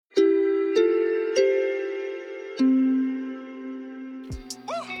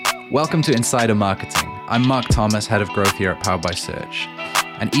Welcome to Insider Marketing. I'm Mark Thomas, Head of Growth here at Powered by Search.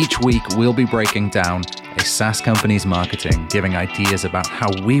 And each week we'll be breaking down a SaaS company's marketing, giving ideas about how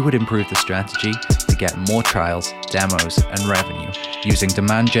we would improve the strategy to get more trials, demos, and revenue using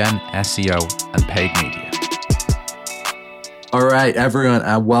demand gen, SEO, and paid media. All right, everyone,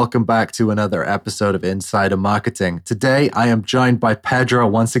 and welcome back to another episode of Insider Marketing. Today, I am joined by Pedro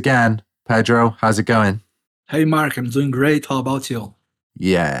once again. Pedro, how's it going? Hey, Mark, I'm doing great. How about you?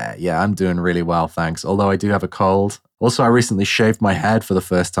 Yeah, I'm doing really well, thanks. Although I do have a cold. Also, I recently shaved my head for the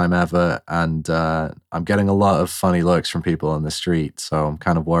first time ever, and I'm getting a lot of funny looks from people on the street, so I'm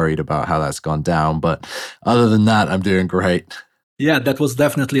kind of worried about how that's gone down. But other than that, I'm doing great. Yeah, that was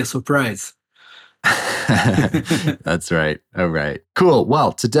definitely a surprise. That's right. All right. Cool.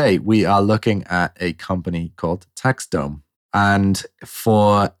 Well, today we are looking at a company called TextDome. And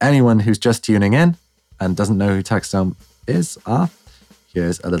for anyone who's just tuning in and doesn't know who TextDome is,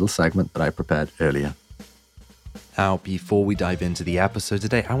 here's a little segment that I prepared earlier. Now, before we dive into the episode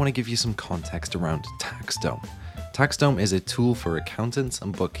today, I want to give you some context around TaxDome. TaxDome is a tool for accountants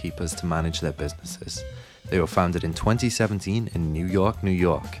and bookkeepers to manage their businesses. They were founded in 2017 in New York.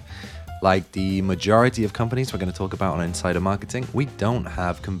 Like the majority of companies we're going to talk about on Insider Marketing, we don't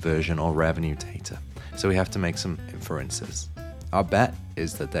have conversion or revenue data, so we have to make some inferences. Our bet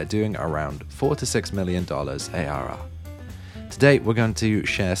is that they're doing around $4 to $6 million ARR. Today, we're going to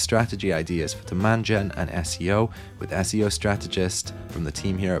share strategy ideas for demand gen and SEO with SEO strategist from the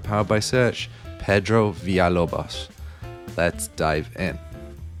team here at Powered by Search, Pedro Villalobos. Let's dive in.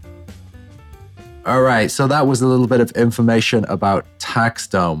 All right, so that was a little bit of information about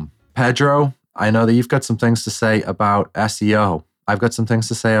TaxDome. Pedro, I know that you've got some things to say about SEO. I've got some things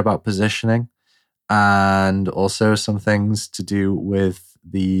to say about positioning and also some things to do with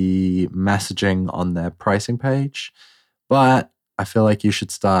the messaging on their pricing page. But I feel like you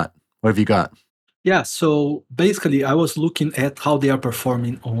should start. What have you got? Yeah, so basically, I was looking at how they are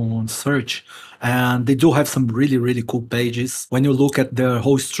performing on search, and they do have some really, really cool pages. When you look at their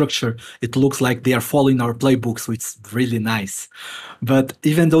whole structure, it looks like they are following our playbooks, which is really nice. But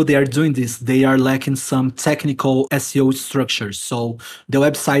even though they are doing this, they are lacking some technical SEO structure. So the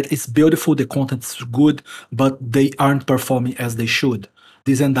website is beautiful, the content is good, but they aren't performing as they should.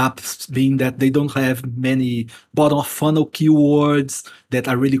 This ends up being that they don't have many bottom of funnel keywords that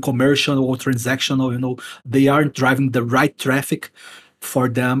are really commercial or transactional. They aren't driving the right traffic for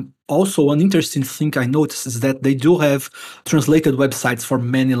them. Also, one interesting thing I noticed is that they do have translated websites for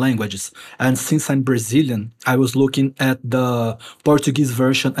many languages. And since I'm Brazilian, I was looking at the Portuguese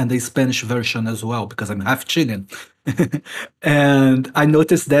version and the Spanish version as well, because I'm half Chilean. And I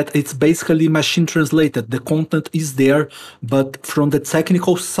noticed that it's basically machine translated. The content is there, but from the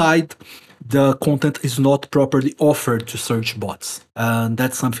technical side, the content is not properly offered to search bots. And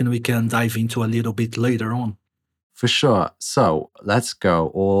that's something we can dive into a little bit later on. For sure. So let's go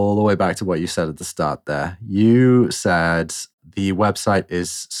all the way back to what you said at the start there. You said the website is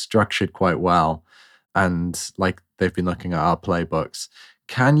structured quite well and like they've been looking at our playbooks.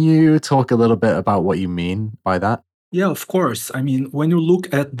 Can you talk a little bit about what you mean by that? Yeah, of course. I mean, when you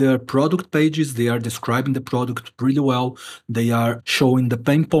look at their product pages, they are describing the product really well. They are showing the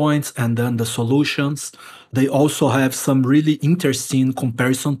pain points and then the solutions. They also have some really interesting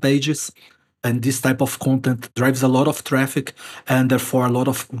comparison pages. And this type of content drives a lot of traffic and therefore a lot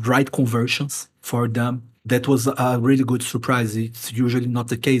of right conversions for them. That was a really good surprise. It's usually not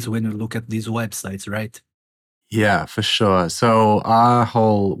the case when you look at these websites, right? Yeah, for sure. So our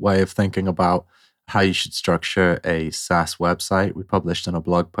whole way of thinking about how you should structure a SaaS website, we published in a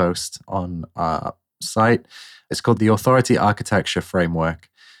blog post on our site. It's called the Authority Architecture Framework.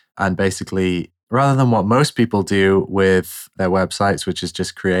 And basically, rather than what most people do with their websites, which is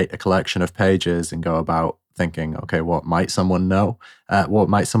just create a collection of pages and go about thinking, okay, what might someone know? What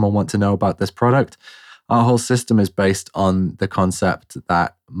might someone want to know about this product? Our whole system is based on the concept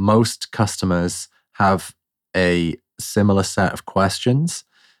that most customers have a similar set of questions.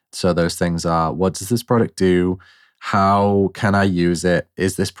 So those things are, what does this product do? How can I use it?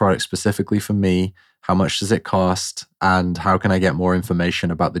 Is this product specifically for me? How much does it cost? And how can I get more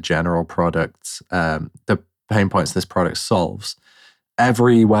information about the general products, the pain points this product solves?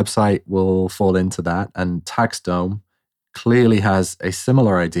 Every website will fall into that. And TaxDome clearly has a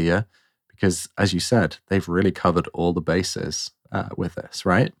similar idea because, as you said, they've really covered all the bases with this,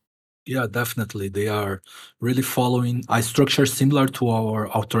 right? Yeah, definitely. They are really following a structure similar to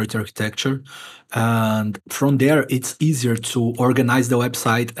our authority architecture. And from there, it's easier to organize the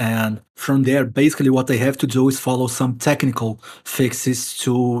website. And from there, basically what they have to do is follow some technical fixes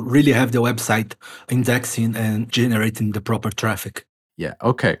to really have the website indexing and generating the proper traffic. Yeah.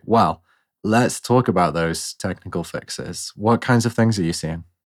 Okay. Well, let's talk about those technical fixes. What kinds of things are you seeing?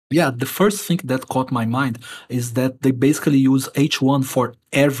 Yeah, the first thing that caught my mind is that they basically use H1 for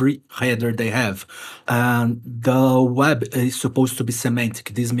every header they have. And the web is supposed to be semantic.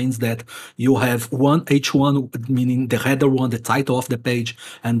 This means that you have one H1, meaning the header one, the title of the page,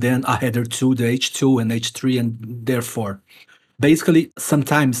 and then a header 2, the H2 and H3, and therefore. Basically,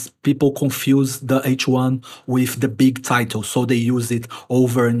 sometimes people confuse the H1 with the big title, so they use it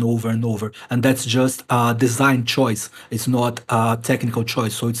over and over and over. And that's just a design choice. It's not a technical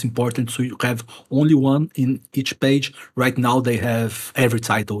choice. So it's important to have only one in each page. Right now, they have every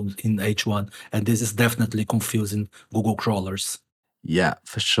title in H1, and this is definitely confusing Google crawlers. Yeah,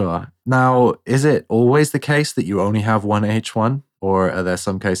 for sure. Now, is it always the case that you only have one H1, or are there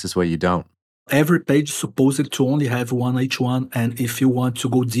some cases where you don't? Every page is supposed to only have one H1, and if you want to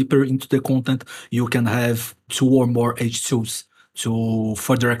go deeper into the content, you can have two or more H2s to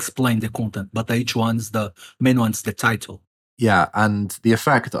further explain the content. But H1 is the main one, is the title. Yeah, and the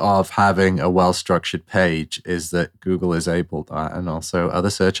effect of having a well-structured page is that Google is able, and also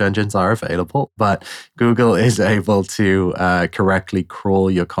other search engines are available, but Google is able to correctly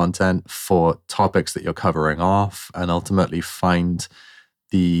crawl your content for topics that you're covering off and ultimately find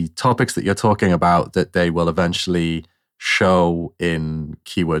the topics that you're talking about that they will eventually show in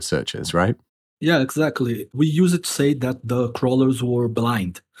keyword searches, right? Yeah, exactly. We used to say that the crawlers were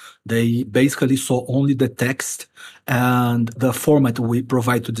blind. They basically saw only the text and the format we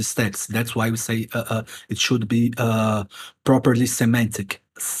provide to this text. That's why we say it should be properly semantic.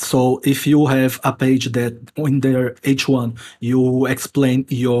 So if you have a page that in their H1, you explain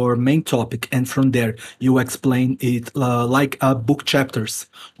your main topic, and from there you explain it like book chapters,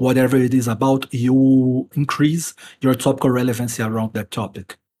 whatever it is about, you increase your topical relevancy around that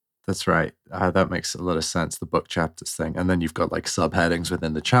topic. That's right. That makes a lot of sense, the book chapters thing. And then you've got like subheadings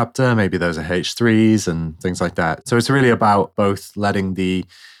within the chapter. Maybe those are H3s and things like that. So it's really about both letting the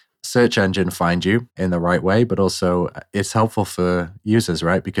search engine find you in the right way, but also it's helpful for users,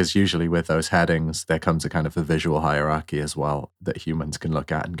 right? Because usually with those headings, there comes a kind of a visual hierarchy as well that humans can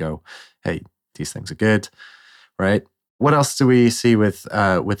look at and go, hey, these things are good, right? What else do we see with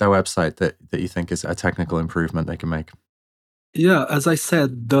our website that you think is a technical improvement they can make? Yeah, as I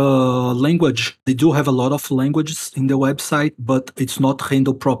said, the language, they do have a lot of languages in the website, but it's not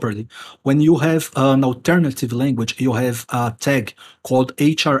handled properly. When you have an alternative language, you have a tag called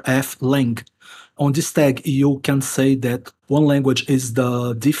href lang. On this tag, you can say that one language is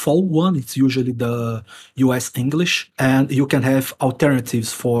the default one. It's usually the US English. And you can have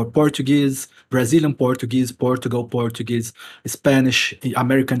alternatives for Portuguese, Brazilian Portuguese, Portugal Portuguese, Spanish,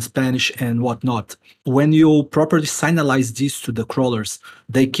 American Spanish, and whatnot. When you properly signalize these to the crawlers,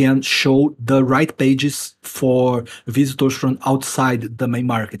 they can show the right pages for visitors from outside the main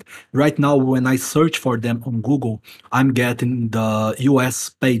market. Right now, when I search for them on Google, I'm getting the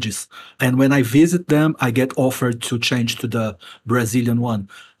US pages. And when I visit them, I get offered to change to the Brazilian one.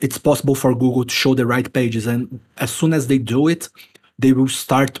 It's possible for Google to show the right pages. And as soon as they do it, they will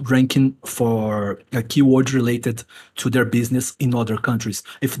start ranking for keywords related to their business in other countries,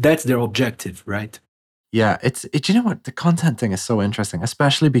 if that's their objective, right? Yeah, you know what? The content thing is so interesting,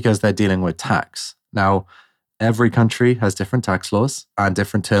 especially because they're dealing with tax. Now, every country has different tax laws and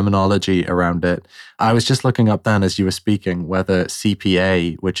different terminology around it. I was just looking up then as you were speaking whether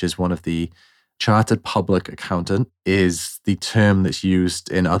CPA, which is one of the chartered public accountant, is the term that's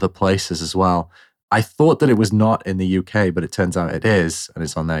used in other places as well. I thought that it was not in the UK, but it turns out it is, and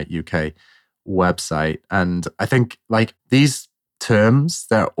it's on their UK website. And I think like these terms,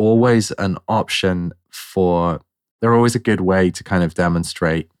 they're always an option they're always a good way to kind of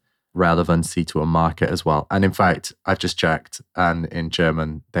demonstrate relevancy to a market as well. And in fact, I've just checked, and in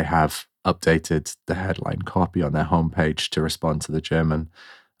German, they have updated the headline copy on their homepage to respond to the German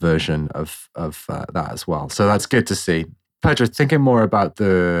version of that as well. So that's good to see. Pedro, thinking more about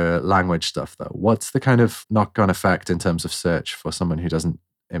the language stuff though, what's the kind of knock-on effect in terms of search for someone who doesn't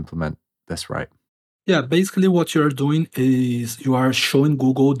implement this right? Yeah, basically what you're doing is you are showing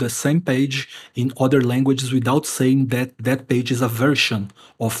Google the same page in other languages without saying that that page is a version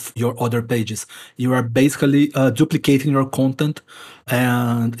of your other pages. You are basically duplicating your content,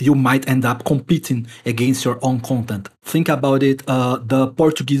 and you might end up competing against your own content. Think about it, the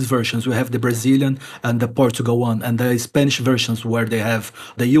Portuguese versions, we have the Brazilian and the Portugal one, and the Spanish versions where they have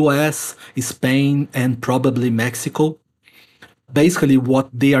the US, Spain, and probably Mexico. Basically what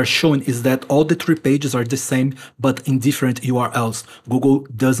they are showing is that all the three pages are the same but in different URLs. Google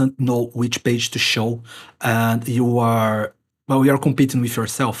doesn't know which page to show, and you are competing with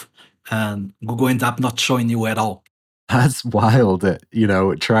yourself, and Google ends up not showing you at all. That's wild.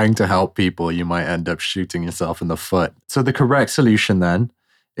 Trying to help people, you might end up shooting yourself in the foot. So the correct solution then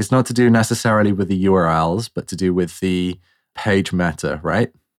is not to do necessarily with the URLs, but to do with the page meta,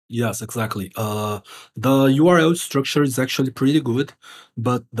 right? Yes, exactly. The URL structure is actually pretty good,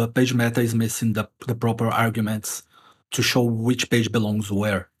 but the page meta is missing the proper arguments to show which page belongs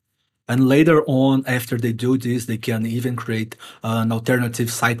where. And later on, after they do this, they can even create an alternative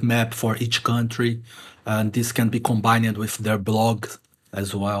sitemap for each country. And this can be combined with their blog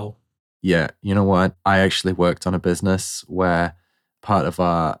as well. Yeah, you know what? I actually worked on a business where part of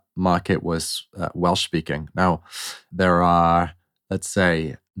our market was Welsh speaking. Now, there are, let's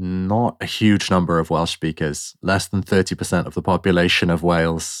say, not a huge number of Welsh speakers. Less than 30% of the population of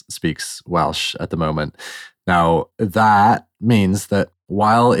Wales speaks Welsh at the moment. Now, that means that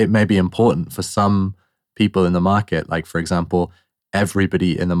while it may be important for some people in the market, like, for example,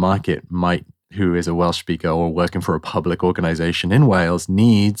 everybody in the market who is a Welsh speaker or working for a public organization in Wales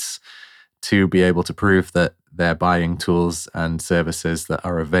needs to be able to prove that they're buying tools and services that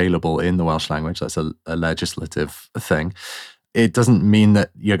are available in the Welsh language. That's a legislative thing. It doesn't mean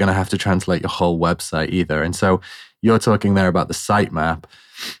that you're going to have to translate your whole website either. And so you're talking there about the sitemap.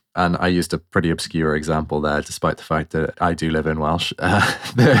 And I used a pretty obscure example there, despite the fact that I do live in Welsh.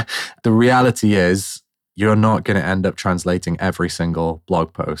 The reality is you're not going to end up translating every single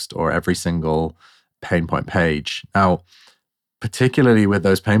blog post or every single pain point page. Now, particularly with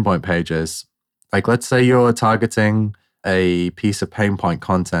those pain point pages, like let's say you're targeting a piece of pain point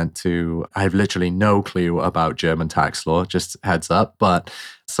content to, I have literally no clue about German tax law, just heads up, but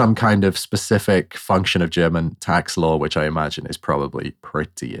some kind of specific function of German tax law, which I imagine is probably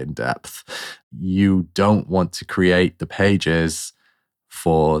pretty in depth. You don't want to create the pages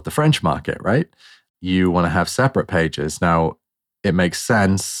for the French market, right? You want to have separate pages. Now, it makes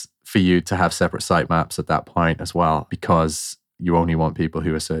sense for you to have separate sitemaps at that point as well, because you only want people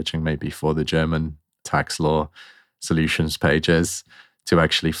who are searching maybe for the German tax law solutions pages to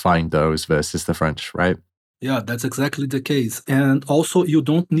actually find those versus the French, right? Yeah, that's exactly the case. And also, you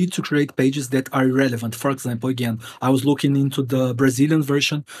don't need to create pages that are irrelevant. For example, again, I was looking into the Brazilian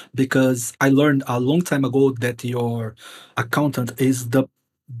version because I learned a long time ago that your accountant is the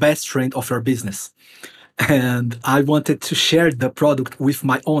best friend of your business. And I wanted to share the product with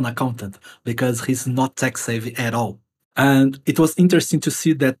my own accountant because he's not tech savvy at all. And it was interesting to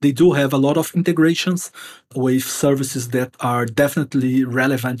see that they do have a lot of integrations with services that are definitely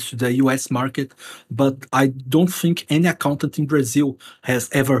relevant to the US market, but I don't think any accountant in Brazil has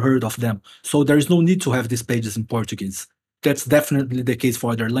ever heard of them. So there is no need to have these pages in Portuguese. That's definitely the case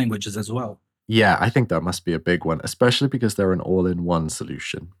for other languages as well. Yeah, I think that must be a big one, especially because they're an all-in-one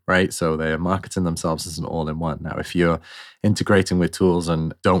solution, right? So they're marketing themselves as an all-in-one. Now, if you're integrating with tools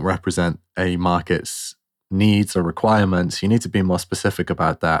and don't represent a market's needs or requirements, you need to be more specific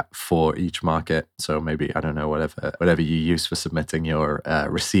about that for each market. So maybe, I don't know, whatever you use for submitting your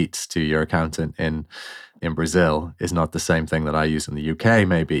receipts to your accountant in Brazil is not the same thing that I use in the UK,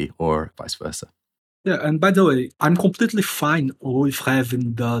 maybe, or vice versa. Yeah, and by the way, I'm completely fine with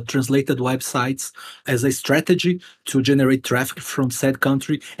having the translated websites as a strategy to generate traffic from said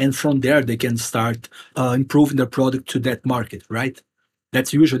country, and from there they can start improving their product to that market, right?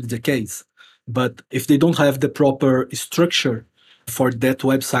 That's usually the case. But if they don't have the proper structure for that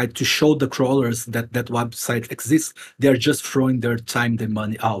website to show the crawlers that that website exists, they're just throwing their time and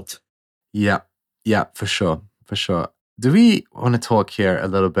money out. Yeah, for sure. Do we want to talk here a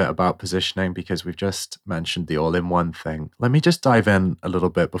little bit about positioning, because we've just mentioned the all-in-one thing? Let me just dive in a little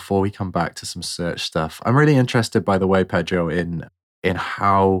bit before we come back to some search stuff. I'm really interested, by the way, Pedro, in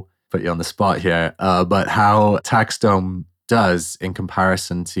how, put you on the spot here, but how TaxDome does in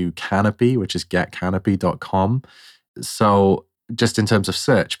comparison to Canopy, which is getcanopy.com. So just in terms of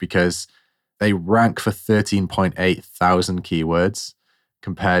search, because they rank for 13.8 thousand keywords,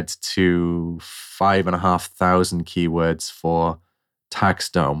 compared to 5,500 keywords for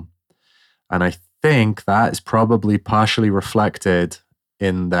TaxDome. And I think that is probably partially reflected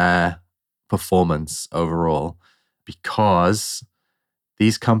in their performance overall, because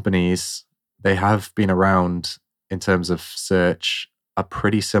these companies, they have been around in terms of search a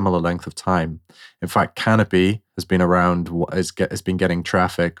pretty similar length of time. In fact, Canopy has been around, has been getting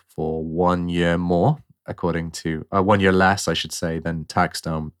traffic for 1 year more, according to 1 year less, I should say, than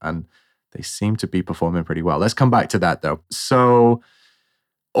TaxDome, and they seem to be performing pretty well. Let's come back to that though. So,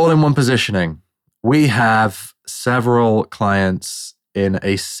 all-in-one positioning. We have several clients in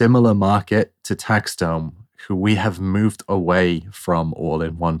a similar market to TaxDome who we have moved away from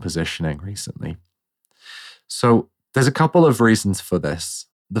all-in-one positioning recently. So, there's a couple of reasons for this.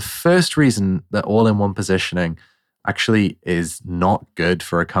 The first reason that all-in-one positioning actually is not good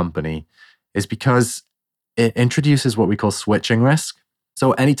for a company is because it introduces what we call switching risk.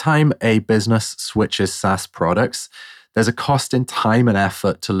 So anytime a business switches SaaS products, there's a cost in time and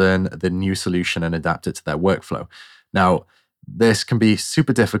effort to learn the new solution and adapt it to their workflow. Now, this can be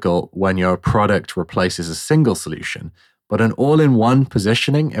super difficult when your product replaces a single solution, but an all-in-one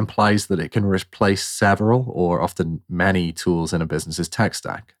positioning implies that it can replace several or often many tools in a business's tech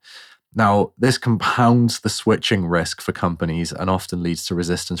stack. Now, this compounds the switching risk for companies and often leads to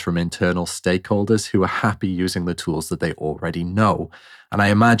resistance from internal stakeholders who are happy using the tools that they already know. And I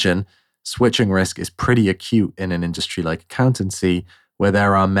imagine switching risk is pretty acute in an industry like accountancy, where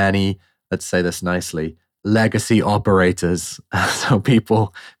there are many, let's say this nicely, legacy operators. So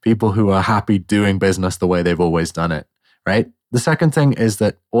people who are happy doing business the way they've always done it, right? The second thing is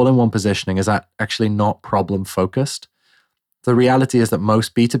that all-in-one positioning is actually not problem-focused. The reality is that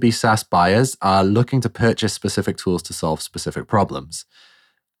most B2B SaaS buyers are looking to purchase specific tools to solve specific problems.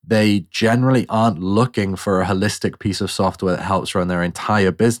 They generally aren't looking for a holistic piece of software that helps run their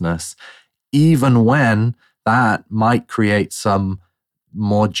entire business, even when that might create some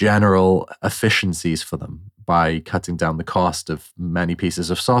more general efficiencies for them by cutting down the cost of many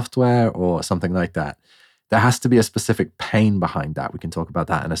pieces of software or something like that. There has to be a specific pain behind that. We can talk about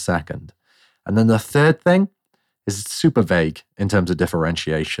that in a second. And then the third thing is super vague in terms of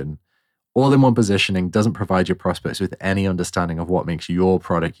differentiation. All-in-one positioning doesn't provide your prospects with any understanding of what makes your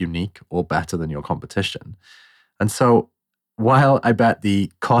product unique or better than your competition. And so while I bet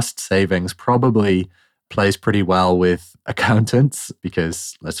the cost savings probably plays pretty well with accountants,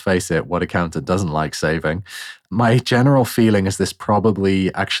 because let's face it, what accountant doesn't like saving? My general feeling is this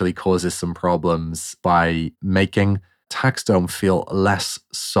probably actually causes some problems by making TaxDome feel less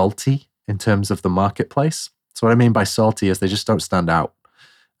salty in terms of the marketplace. So what I mean by salty is they just don't stand out.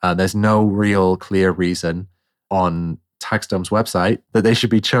 There's no real clear reason on TaxDome's website that they should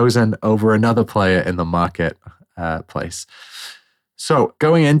be chosen over another player in the marketplace. So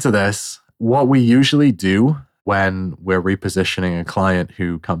going into this, what we usually do when we're repositioning a client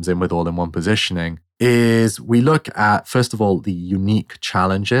who comes in with all-in-one positioning is we look at, first of all, the unique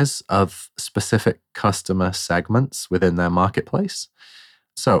challenges of specific customer segments within their marketplace.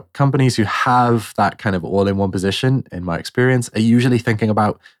 So companies who have that kind of all-in-one position, in my experience, are usually thinking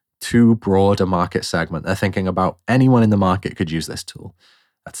about too broad a market segment. They're thinking about anyone in the market could use this tool.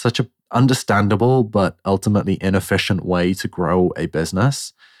 That's such an understandable but ultimately inefficient way to grow a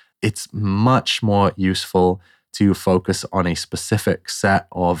business. It's much more useful to focus on a specific set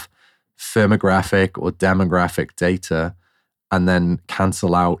of firmographic or demographic data and then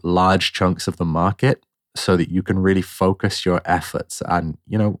cancel out large chunks of the market so that you can really focus your efforts. And,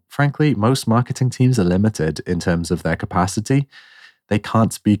 frankly, most marketing teams are limited in terms of their capacity. They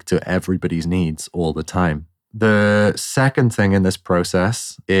can't speak to everybody's needs all the time. The second thing in this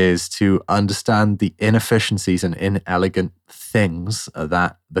process is to understand the inefficiencies and inelegant things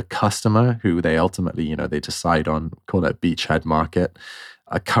that the customer, who they ultimately, they decide on, call it beachhead market,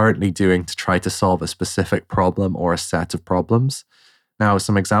 are currently doing to try to solve a specific problem or a set of problems. Now,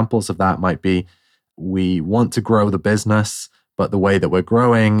 some examples of that might be, we want to grow the business, but the way that we're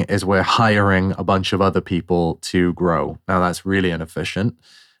growing is we're hiring a bunch of other people to grow. Now, that's really inefficient.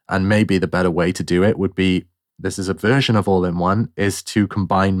 And maybe the better way to do it would be, this is a version of all-in-one, is to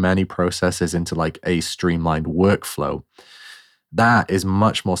combine many processes into like a streamlined workflow. That is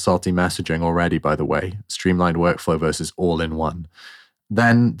much more salty messaging already, by the way, streamlined workflow versus all-in-one.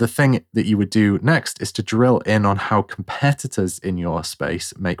 Then the thing that you would do next is to drill in on how competitors in your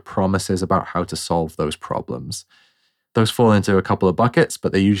space make promises about how to solve those problems. Those fall into a couple of buckets,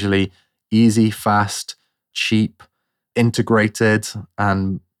 but they're usually easy, fast, cheap, integrated,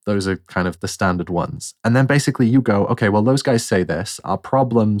 and those are kind of the standard ones. And then basically you go, okay, well, those guys say this. Our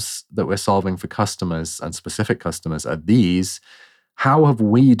problems that we're solving for customers and specific customers are these. How have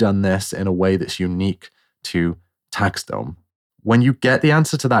we done this in a way that's unique to TaxDome? When you get the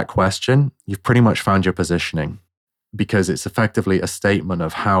answer to that question, you've pretty much found your positioning, because it's effectively a statement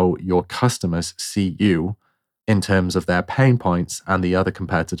of how your customers see you in terms of their pain points and the other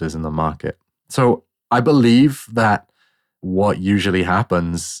competitors in the market. So I believe that what usually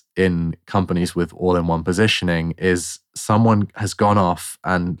happens in companies with all-in-one positioning is someone has gone off,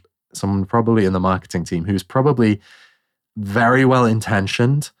 and someone probably in the marketing team who's probably very well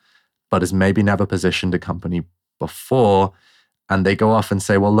intentioned, but has maybe never positioned a company before. And they go off and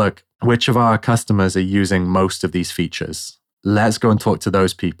say, well, look, which of our customers are using most of these features? Let's go and talk to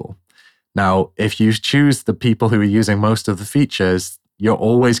those people. Now, if you choose the people who are using most of the features, you're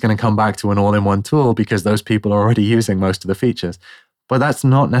always going to come back to an all-in-one tool because those people are already using most of the features. But that's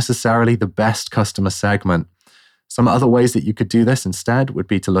not necessarily the best customer segment. Some other ways that you could do this instead would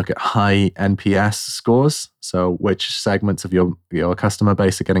be to look at high NPS scores. So which segments of your customer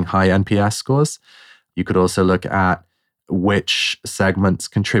base are getting high NPS scores. You could also look at which segments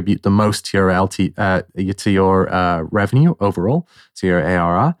contribute the most to your revenue overall, to your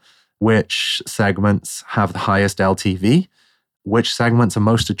ARR, which segments have the highest LTV, which segments are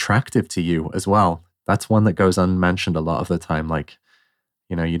most attractive to you as well. That's one that goes unmentioned a lot of the time. Like,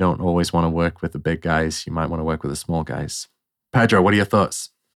 you don't always want to work with the big guys. You might want to work with the small guys. Pedro, what are your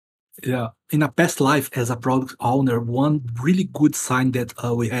thoughts? Yeah, in a past life as a product owner, one really good sign that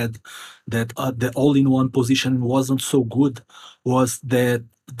we had that the all-in-one position wasn't so good was that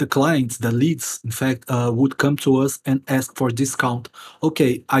the clients, the leads, in fact, would come to us and ask for discount.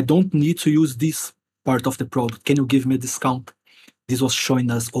 Okay, I don't need to use this part of the product. Can you give me a discount? This was showing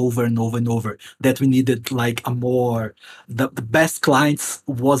us over and over and over that we needed like the best clients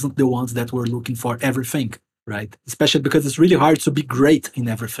wasn't the ones that were looking for everything, right? Especially because it's really hard to be great in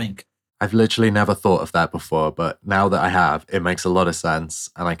everything. I've literally never thought of that before, but now that I have, it makes a lot of sense.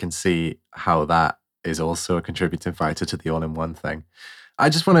 And I can see how that is also a contributing factor to the all-in-one thing. I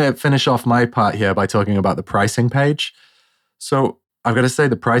just want to finish off my part here by talking about the pricing page. So I've got to say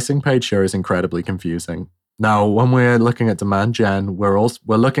the pricing page here is incredibly confusing. Now, when we're looking at demand gen, we're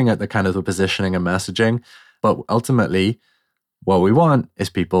looking at the kind of the positioning and messaging, but ultimately what we want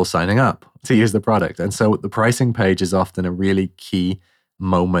is people signing up to use the product. And so the pricing page is often a really key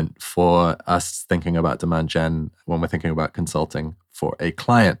moment for us thinking about demand gen when we're thinking about consulting for a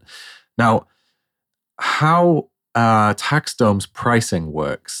client. Now, how TaxDome's pricing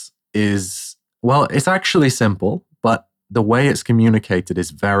works is, well, it's actually simple, but the way it's communicated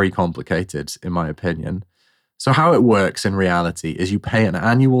is very complicated, in my opinion. So how it works in reality is you pay an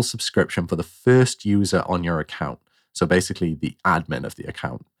annual subscription for the first user on your account. So basically the admin of the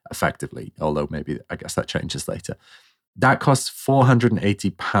account, effectively, although maybe I guess that changes later. That costs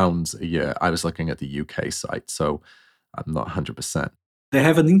 £480 a year. I was looking at the UK site, so I'm not 100%. They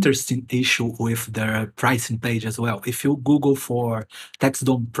have an interesting issue with their pricing page as well. If you Google for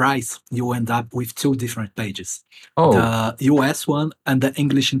TaxDome price, you end up with two different pages. Oh, The US one and the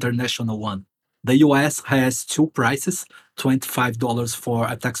English International one. The US has two prices, $25 for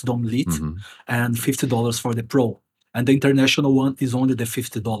a TaxDome lead and $50 for the Pro. And the international one is only the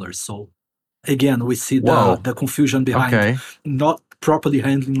 $50. So again, we see the confusion behind not properly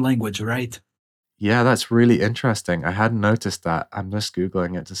handling language, right? Yeah, that's really interesting. I hadn't noticed that. I'm just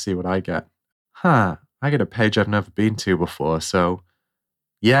Googling it to see what I get. I get a page I've never been to before. So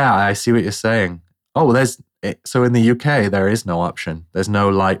yeah, I see what you're saying. Oh, so in the UK, there is no option. There's no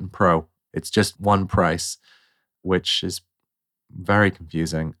Lite and Pro. It's just one price, which is very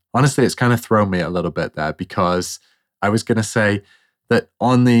confusing. Honestly, it's kind of thrown me a little bit there because I was going to say that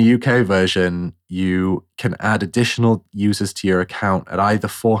on the UK version, you can add additional users to your account at either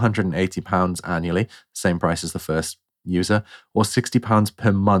 £480 annually, same price as the first user, or £60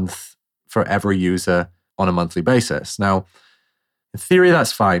 per month for every user on a monthly basis. Now, in theory,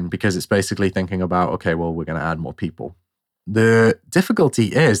 that's fine because it's basically thinking about, okay, well, we're going to add more people. The difficulty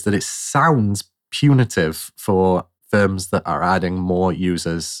is that it sounds punitive for firms that are adding more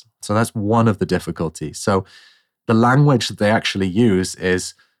users. So that's one of the difficulties. So the language that they actually use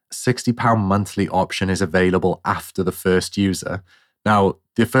is £60 monthly option is available after the first user. Now,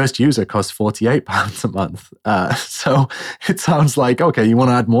 the first user costs £48 a month. So it sounds like, okay, you want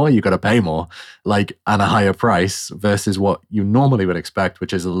to add more, you got to pay more, like, and a higher price versus what you normally would expect,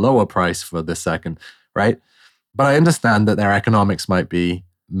 which is a lower price for the second, right? But I understand that their economics might be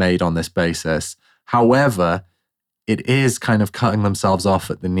made on this basis. However, it is kind of cutting themselves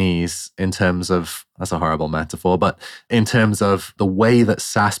off at the knees in terms of, that's a horrible metaphor, but in terms of the way that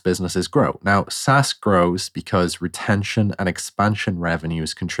SaaS businesses grow. Now, SaaS grows because retention and expansion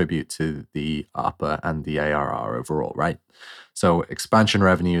revenues contribute to the ARPA and the ARR overall, right? So expansion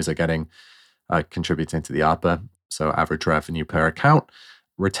revenues are contributing to the ARPA, so average revenue per account.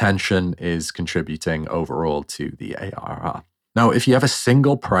 Retention is contributing overall to the ARR. Now, if you have a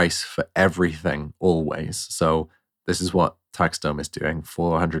single price for everything always, so this is what TaxDome is doing,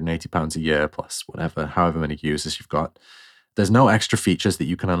 £480 a year plus however many users you've got. There's no extra features that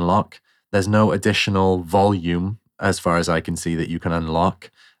you can unlock. There's no additional volume, as far as I can see, that you can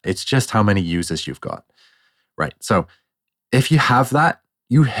unlock. It's just how many users you've got. Right. So if you have that,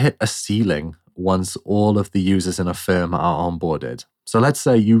 you hit a ceiling once all of the users in a firm are onboarded. So let's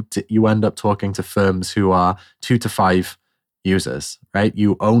say you end up talking to firms who are 2 to 5 users, right?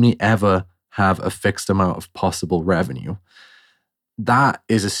 You only ever have a fixed amount of possible revenue. That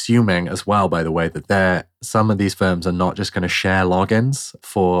is assuming as well, by the way, that some of these firms are not just going to share logins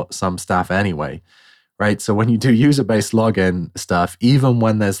for some staff anyway, right? So when you do user-based login stuff, even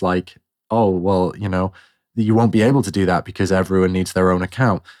when there's like, oh, well, you won't be able to do that because everyone needs their own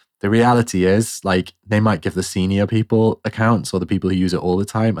account. The reality is, like, they might give the senior people accounts or the people who use it all the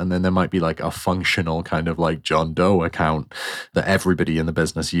time. And then there might be like a functional kind of like John Doe account that everybody in the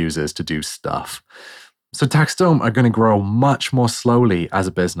business uses to do stuff. So TaxDome are going to grow much more slowly as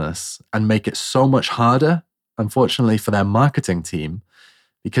a business and make it so much harder, unfortunately, for their marketing team,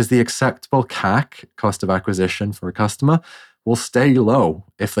 because the acceptable CAC, cost of acquisition for a customer, will stay low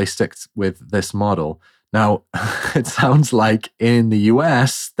if they stick with this model. Now, it sounds like in the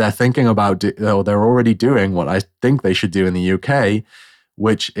US, they're thinking about, they're already doing what I think they should do in the UK,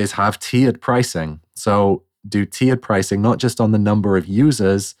 which is have tiered pricing. So do tiered pricing, not just on the number of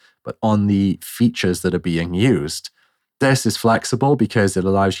users, but on the features that are being used. This is flexible because it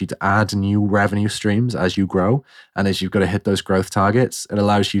allows you to add new revenue streams as you grow. And as you've got to hit those growth targets, it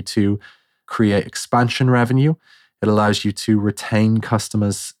allows you to create expansion revenue. It allows you to retain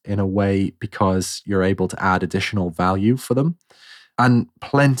customers in a way because you're able to add additional value for them. And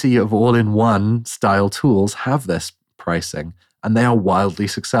plenty of all-in-one style tools have this pricing, and they are wildly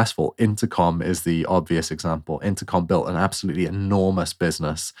successful. Intercom is the obvious example. Intercom built an absolutely enormous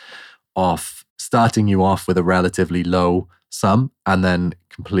business off starting you off with a relatively low sum and then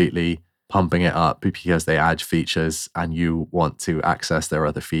completely pumping it up because they add features and you want to access their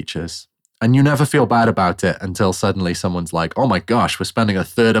other features. And you never feel bad about it until suddenly someone's like, oh my gosh, we're spending a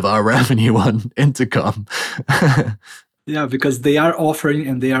third of our revenue on Intercom. Yeah, because they are offering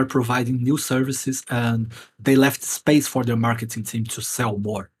and they are providing new services and they left space for their marketing team to sell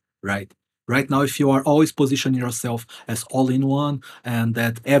more, right? Right now, if you are always positioning yourself as all-in-one and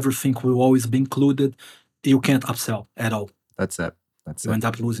that everything will always be included, you can't upsell at all. That's it. You end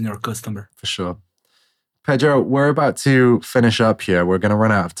up losing your customer. For sure. Pedro, we're about to finish up here. We're going to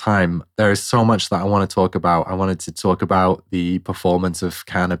run out of time. There is so much that I want to talk about. I wanted to talk about the performance of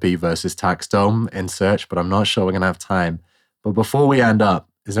Canopy versus TaxDome in search, but I'm not sure we're going to have time. But before we end up,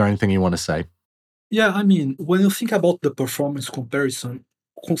 is there anything you want to say? Yeah, I mean, when you think about the performance comparison,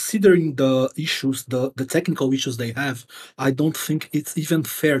 considering the issues, the technical issues they have, I don't think it's even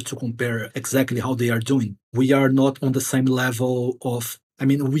fair to compare exactly how they are doing. We are not on the same level of,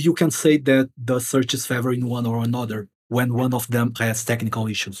 you can say that the search is favoring one or another when one of them has technical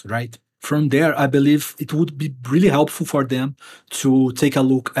issues, right? From there, I believe it would be really helpful for them to take a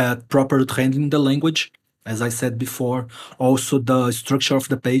look at proper handling the language, as I said before, also the structure of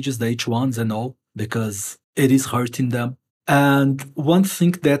the pages, the H1s and all, because it is hurting them. And one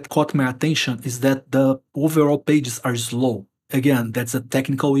thing that caught my attention is that the overall pages are slow. Again, that's a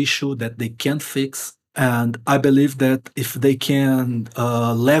technical issue that they can't fix. And I believe that if they can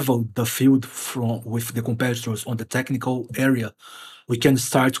level the field with the competitors on the technical area, we can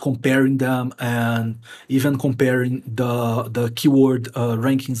start comparing them and even comparing the keyword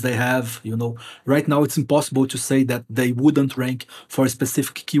rankings they have. Right now it's impossible to say that they wouldn't rank for a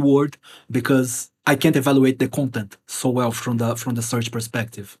specific keyword because I can't evaluate the content so well from the search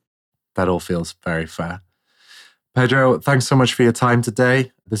perspective. That all feels very fair. Pedro, thanks so much for your time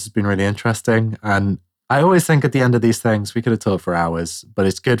today. This has been really interesting. And I always think at the end of these things, we could have talked for hours, but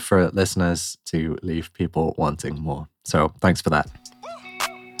it's good for listeners to leave people wanting more. So thanks for that.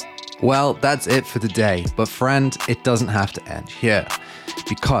 Well, that's it for today. But friend, it doesn't have to end here.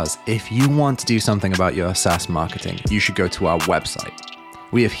 Because if you want to do something about your SaaS marketing, you should go to our website.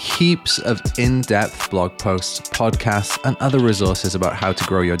 We have heaps of in-depth blog posts, podcasts, and other resources about how to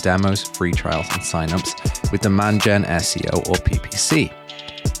grow your demos, free trials, and signups with demand gen SEO or PPC.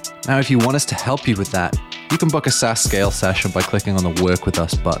 Now, if you want us to help you with that, you can book a SaaS Scale session by clicking on the Work With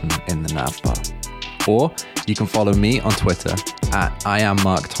Us button in the navbar. Or you can follow me on Twitter at I am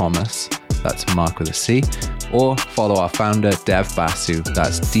Mark Thomas, that's Mark with a C, or follow our founder Dev Basu,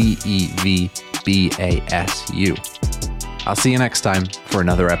 that's DEVBASU. I'll see you next time for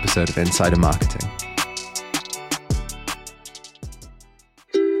another episode of Insider Marketing.